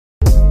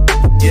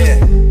Yeah.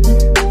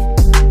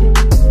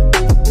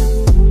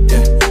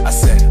 Yeah, I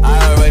said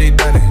I already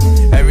done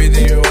it.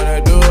 Everything you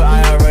wanna do,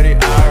 I already.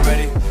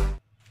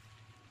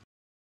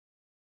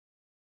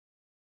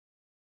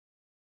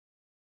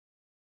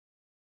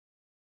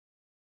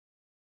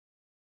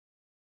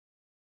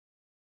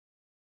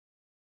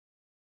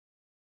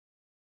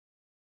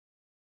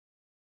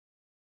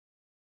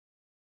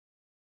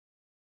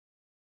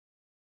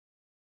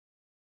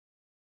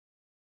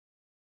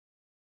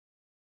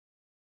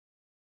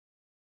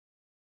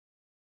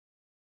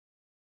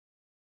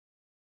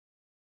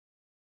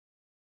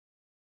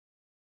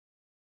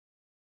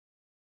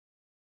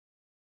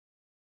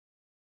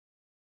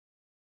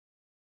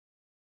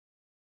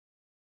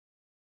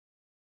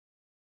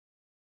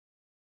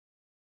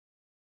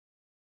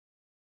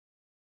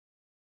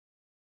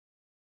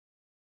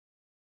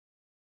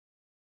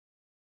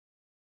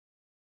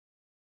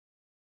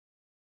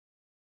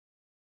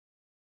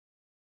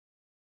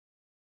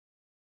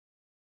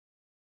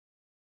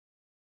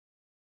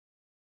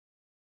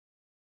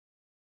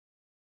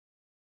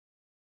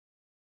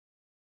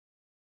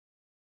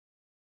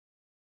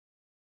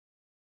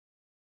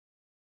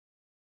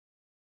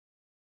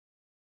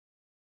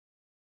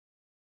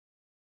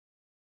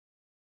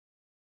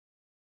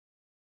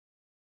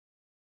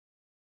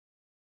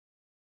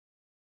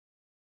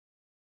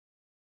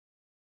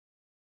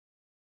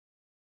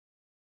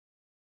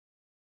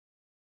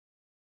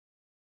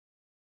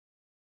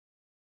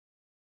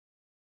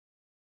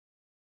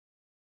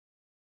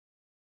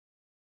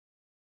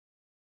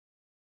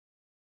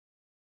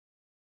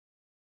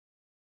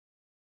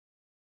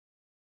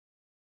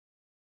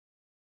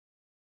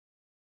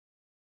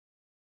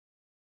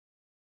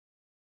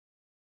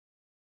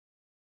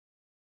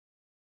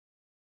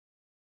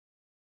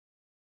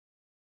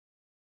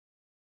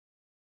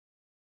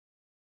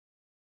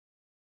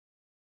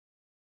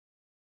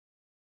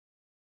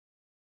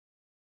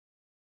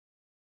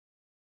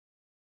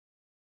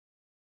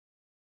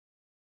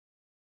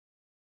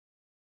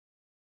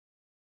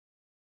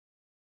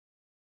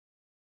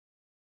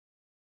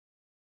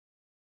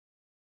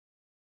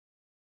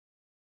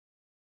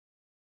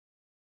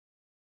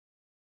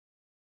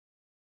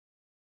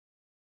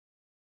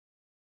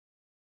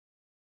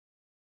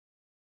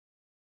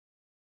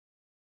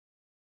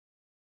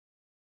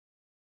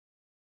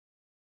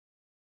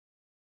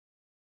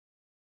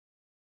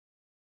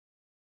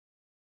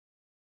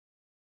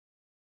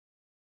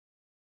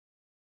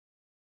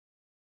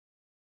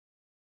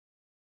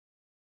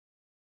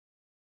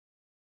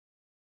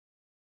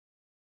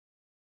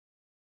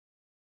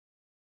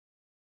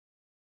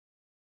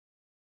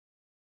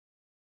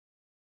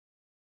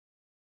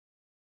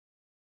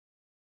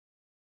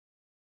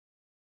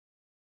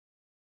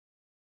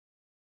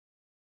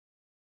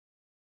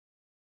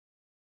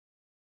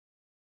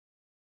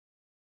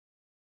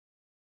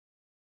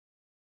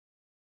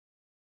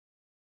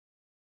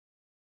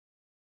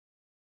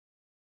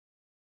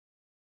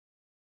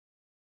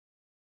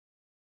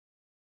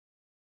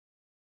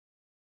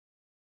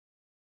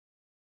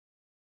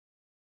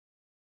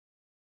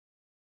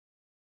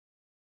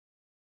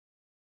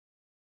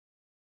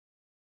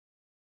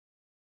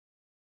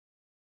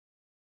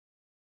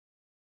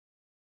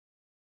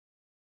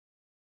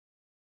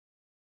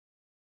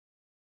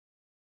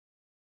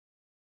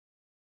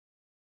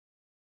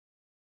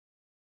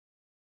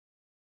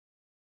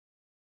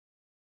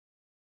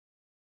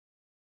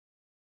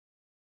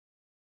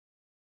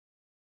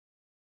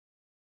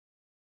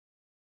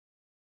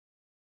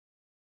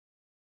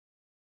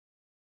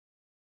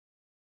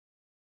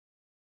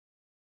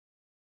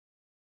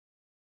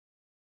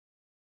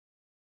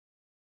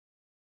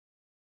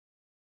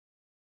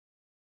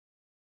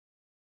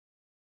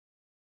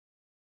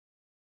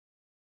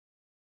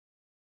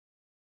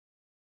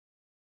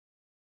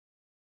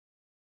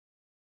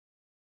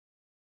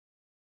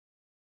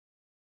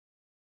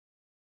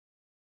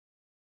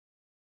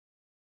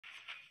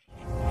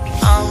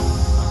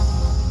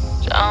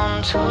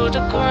 Down to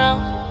the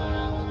ground,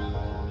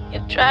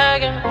 you're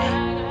dragging me.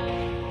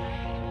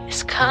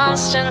 It's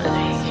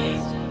constantly.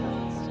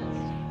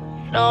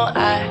 No,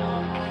 I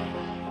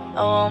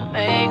won't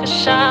make a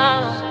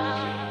sound.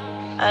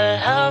 I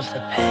love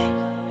the pain.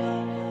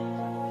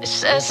 It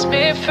sets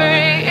me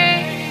free.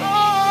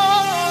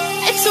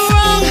 It's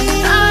wrong,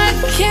 I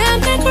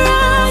can't make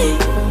right.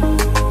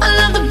 I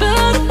love the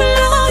bird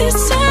below you.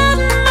 Tell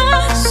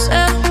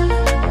myself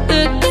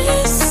that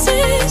this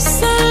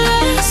is the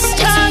last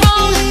time. It's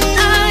wrong,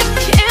 I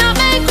can't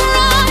make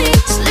right.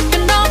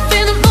 Slipping off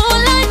in the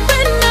moonlight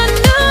when I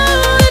knew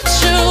the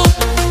truth.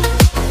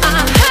 I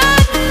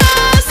hurt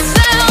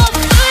myself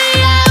for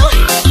you.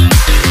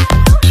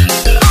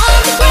 On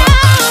the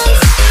ground,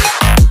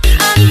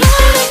 I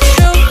know the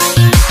truth.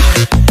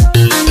 I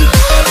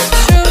know the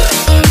truth.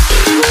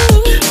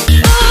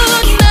 Ooh,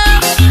 oh, no.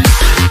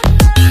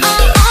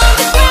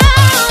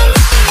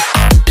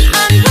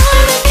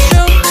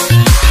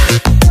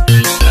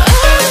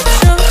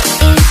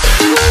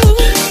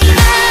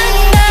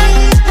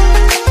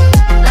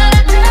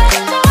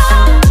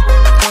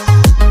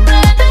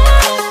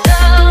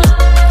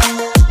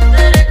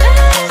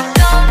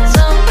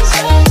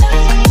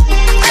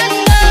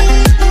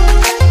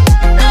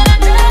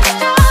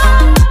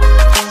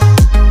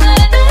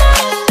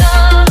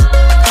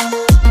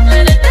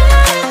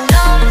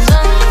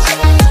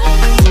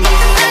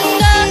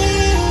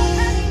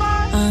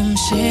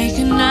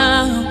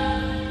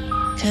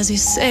 'cause you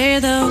say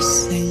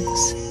those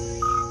things,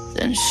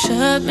 then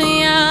shut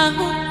me out.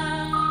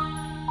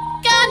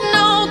 Got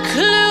no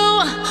clue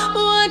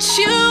what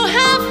you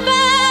have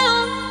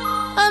found.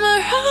 I'm a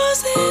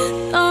rose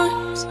in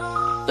thorns,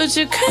 but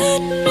you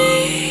cut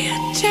me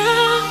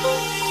down.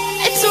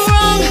 It's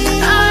wrong,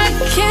 I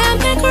can't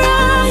think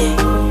right.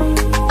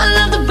 I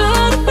love the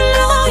bottom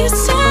below. You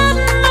tell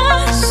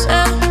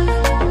myself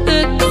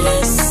that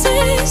this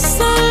is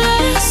the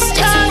last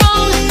time. It's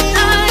wrong,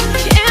 I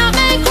can't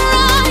make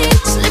right.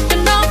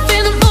 Slipping off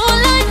in the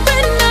moonlight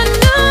when I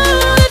knew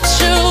the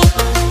truth.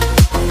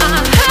 I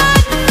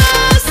hurt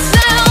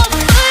myself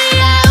for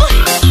you.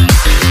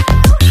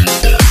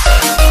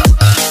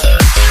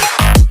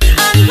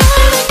 I know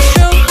the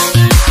truth.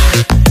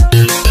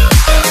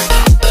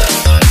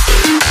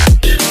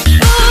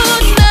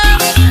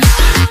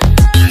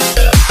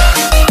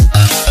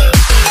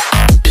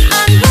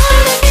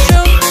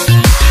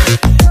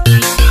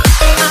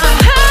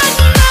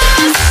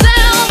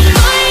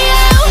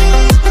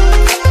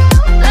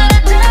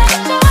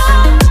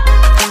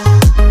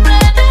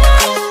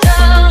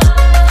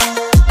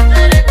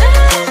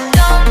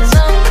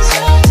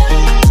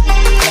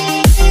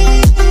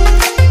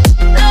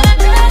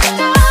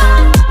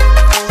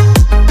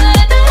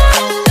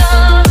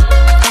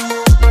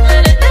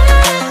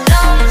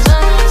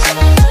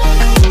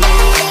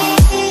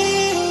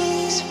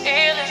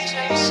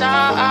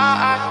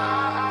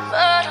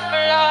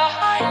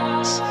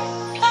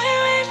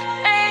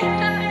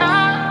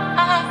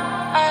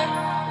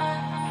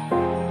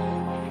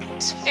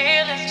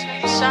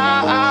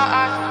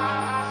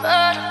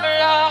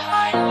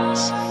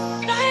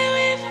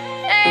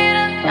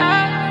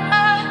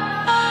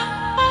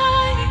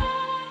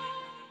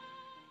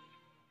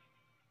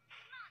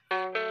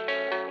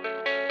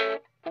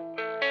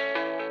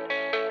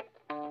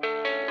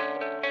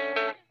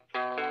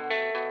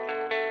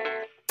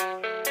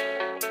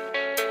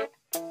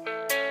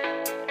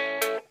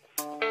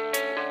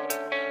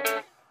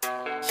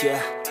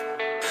 Yeah,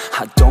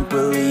 I don't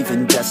believe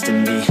in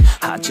destiny.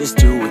 I just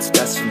do what's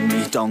best for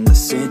me. Don't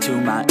listen to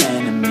my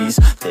enemies,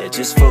 they're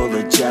just full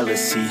of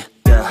jealousy.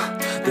 Yeah,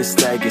 this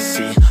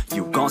legacy,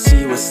 you gon'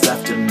 see what's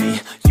left of me.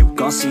 You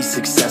gon' see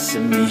success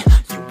in me.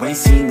 You ain't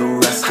seen the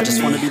rest of me. I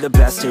just wanna be the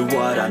best at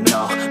what I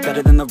know,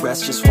 better than the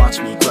rest, just watch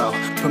me grow.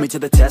 Put me to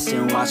the test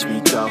and watch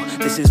me go.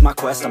 This is my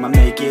quest, I'ma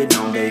make it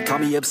known. They call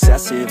me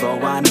obsessive, oh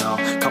I know.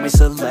 Call me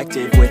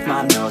selective with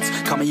my notes.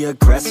 Call me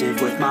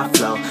aggressive with my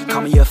flow.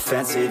 Call me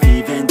offensive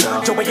even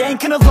though Joe, I ain't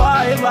gonna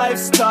lie,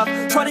 life's tough.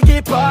 Try to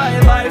get by,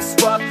 life's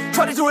rough.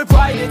 Try to do it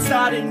right, it's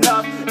not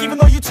enough. Even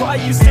though you try,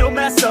 you still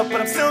mess up.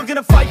 But I'm still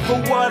gonna fight for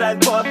what I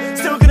love.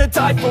 Still gonna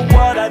die for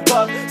what I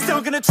love.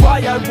 Still gonna try,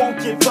 I won't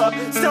give up.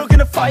 Still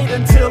gonna fight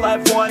until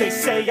I've won. They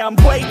say I'm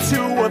way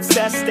too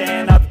obsessed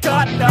and I've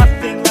got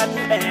nothing left.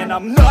 And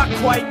I'm not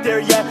quite there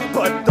yet,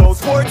 but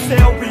those words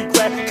they'll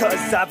regret.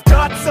 'Cause I've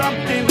got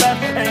something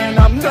left and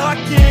I'm not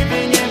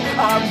giving in.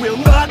 I will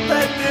not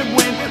let them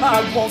win.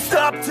 I won't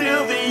stop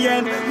till the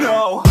end,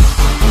 no.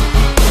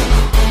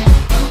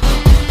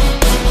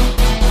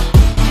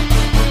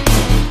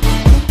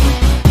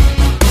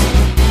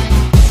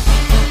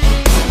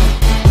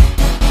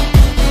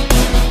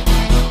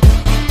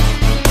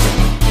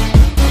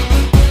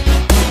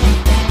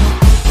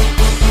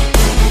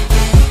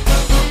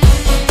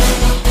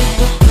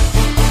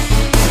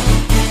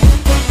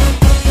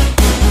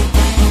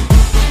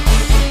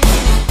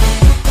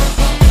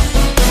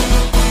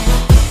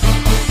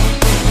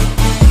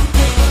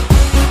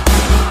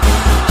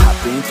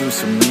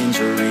 Some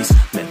injuries,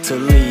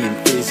 mentally and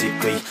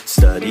physically.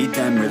 Studied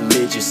them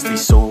religiously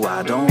so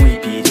I don't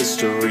repeat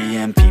history.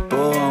 And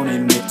people won't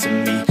admit to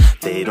me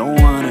they don't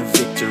want a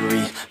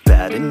victory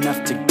bad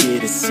enough to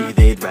get a C.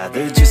 They'd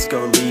rather just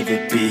go leave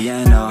it be.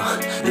 And oh,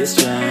 this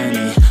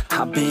journey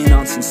I've been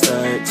on since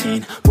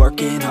 13.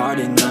 Working hard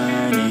and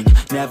learning,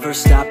 never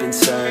stopping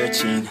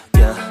searching.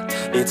 Yeah,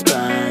 it's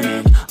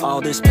burning,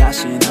 all this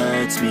passion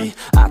hurts me.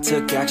 I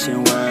took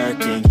action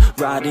working,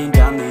 writing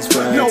down these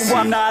words. No,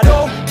 I'm not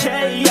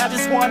okay, I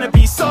just wanna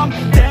be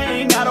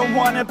something. I don't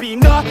wanna be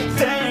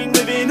nothing,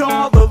 living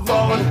all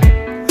alone.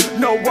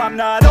 No, I'm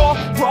not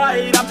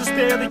alright, I'm just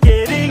barely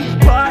getting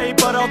by.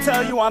 But I'll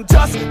tell you I'm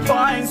just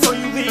fine, so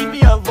you leave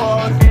me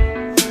alone.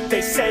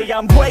 They say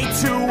I'm way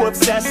too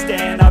obsessed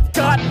and I've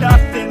got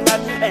nothing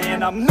left.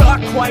 And I'm not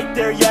quite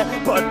there yet,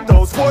 but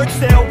those words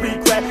they'll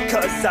regret.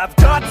 'Cause I've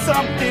got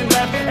something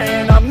left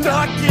and I'm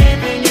not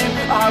giving in.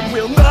 I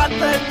will not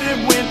let them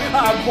win.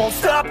 I won't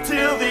stop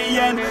till the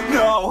end,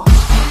 no.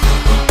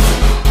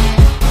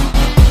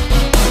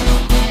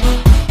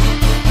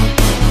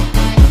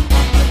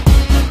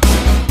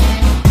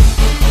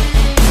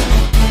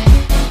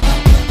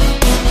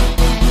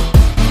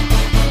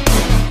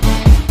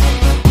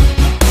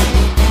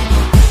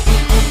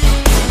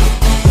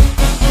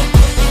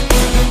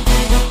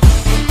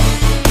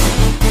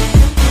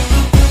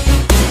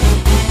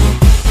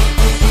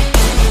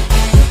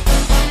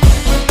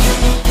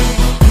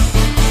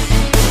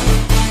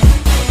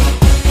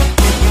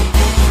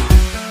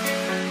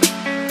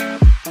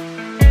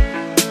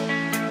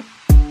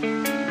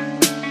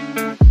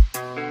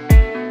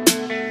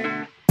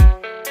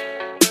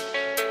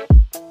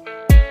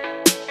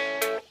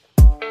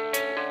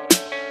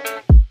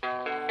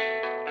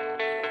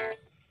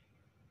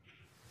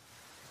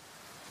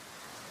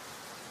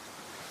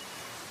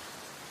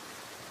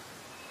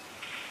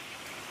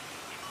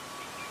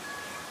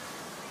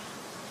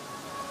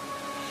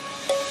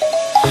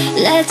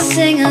 Let's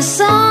sing a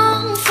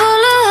song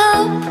full of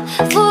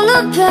hope, full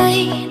of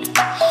pain.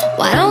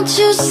 Why don't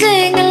you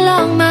sing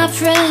along, my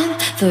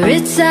friend? For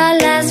it's our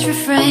last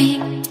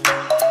refrain.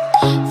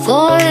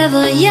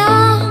 Forever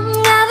young,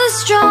 ever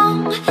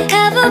strong,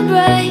 ever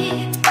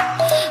brave.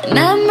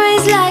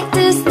 Memories like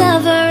this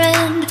never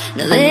end.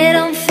 No, they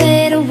don't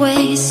fade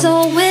away.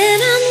 So when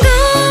I'm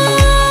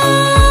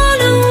gone,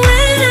 and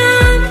when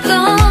I'm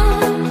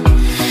gone,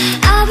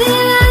 I'll be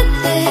right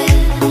there,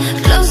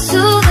 close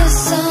to the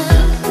sun.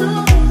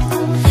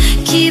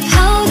 Keep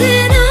holding